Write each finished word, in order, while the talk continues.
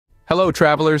Hello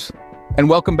travelers, and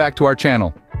welcome back to our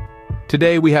channel.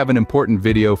 Today we have an important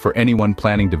video for anyone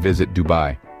planning to visit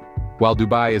Dubai. While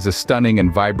Dubai is a stunning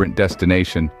and vibrant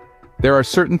destination, there are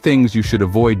certain things you should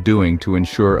avoid doing to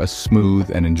ensure a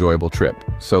smooth and enjoyable trip.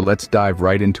 So let's dive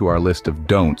right into our list of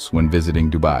don'ts when visiting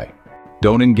Dubai.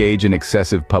 Don't engage in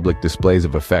excessive public displays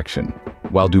of affection.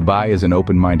 While Dubai is an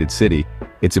open-minded city,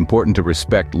 it's important to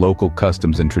respect local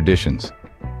customs and traditions.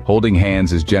 Holding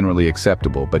hands is generally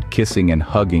acceptable, but kissing and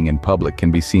hugging in public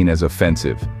can be seen as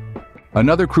offensive.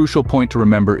 Another crucial point to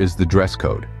remember is the dress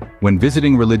code. When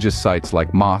visiting religious sites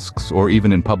like mosques or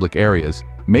even in public areas,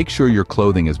 make sure your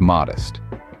clothing is modest.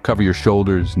 Cover your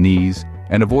shoulders, knees,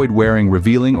 and avoid wearing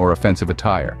revealing or offensive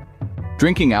attire.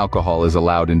 Drinking alcohol is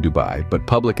allowed in Dubai, but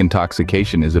public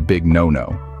intoxication is a big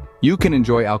no-no. You can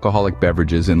enjoy alcoholic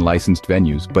beverages in licensed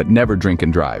venues, but never drink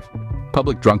and drive.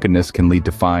 Public drunkenness can lead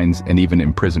to fines and even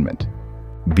imprisonment.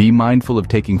 Be mindful of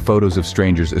taking photos of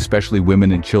strangers, especially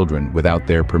women and children, without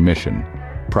their permission.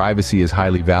 Privacy is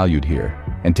highly valued here,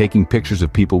 and taking pictures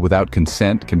of people without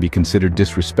consent can be considered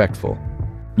disrespectful.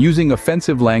 Using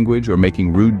offensive language or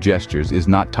making rude gestures is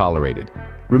not tolerated.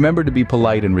 Remember to be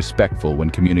polite and respectful when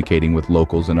communicating with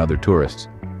locals and other tourists.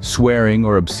 Swearing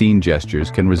or obscene gestures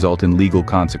can result in legal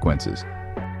consequences.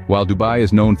 While Dubai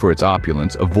is known for its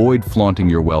opulence, avoid flaunting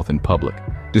your wealth in public.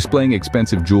 Displaying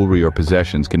expensive jewelry or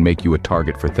possessions can make you a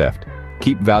target for theft.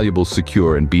 Keep valuables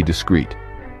secure and be discreet.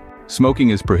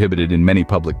 Smoking is prohibited in many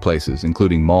public places,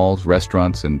 including malls,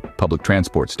 restaurants, and public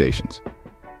transport stations.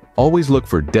 Always look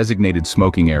for designated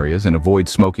smoking areas and avoid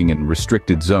smoking in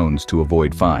restricted zones to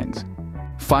avoid fines.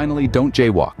 Finally, don't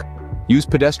jaywalk. Use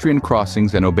pedestrian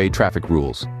crossings and obey traffic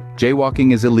rules.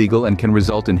 Jaywalking is illegal and can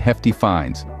result in hefty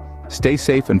fines. Stay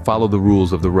safe and follow the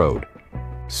rules of the road.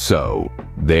 So,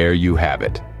 there you have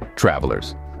it,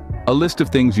 travelers. A list of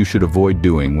things you should avoid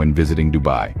doing when visiting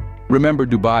Dubai. Remember,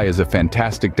 Dubai is a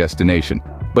fantastic destination,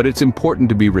 but it's important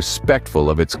to be respectful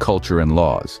of its culture and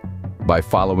laws. By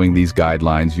following these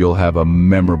guidelines, you'll have a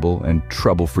memorable and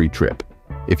trouble-free trip.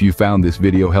 If you found this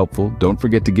video helpful, don't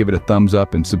forget to give it a thumbs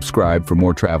up and subscribe for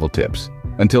more travel tips.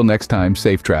 Until next time,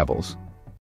 safe travels.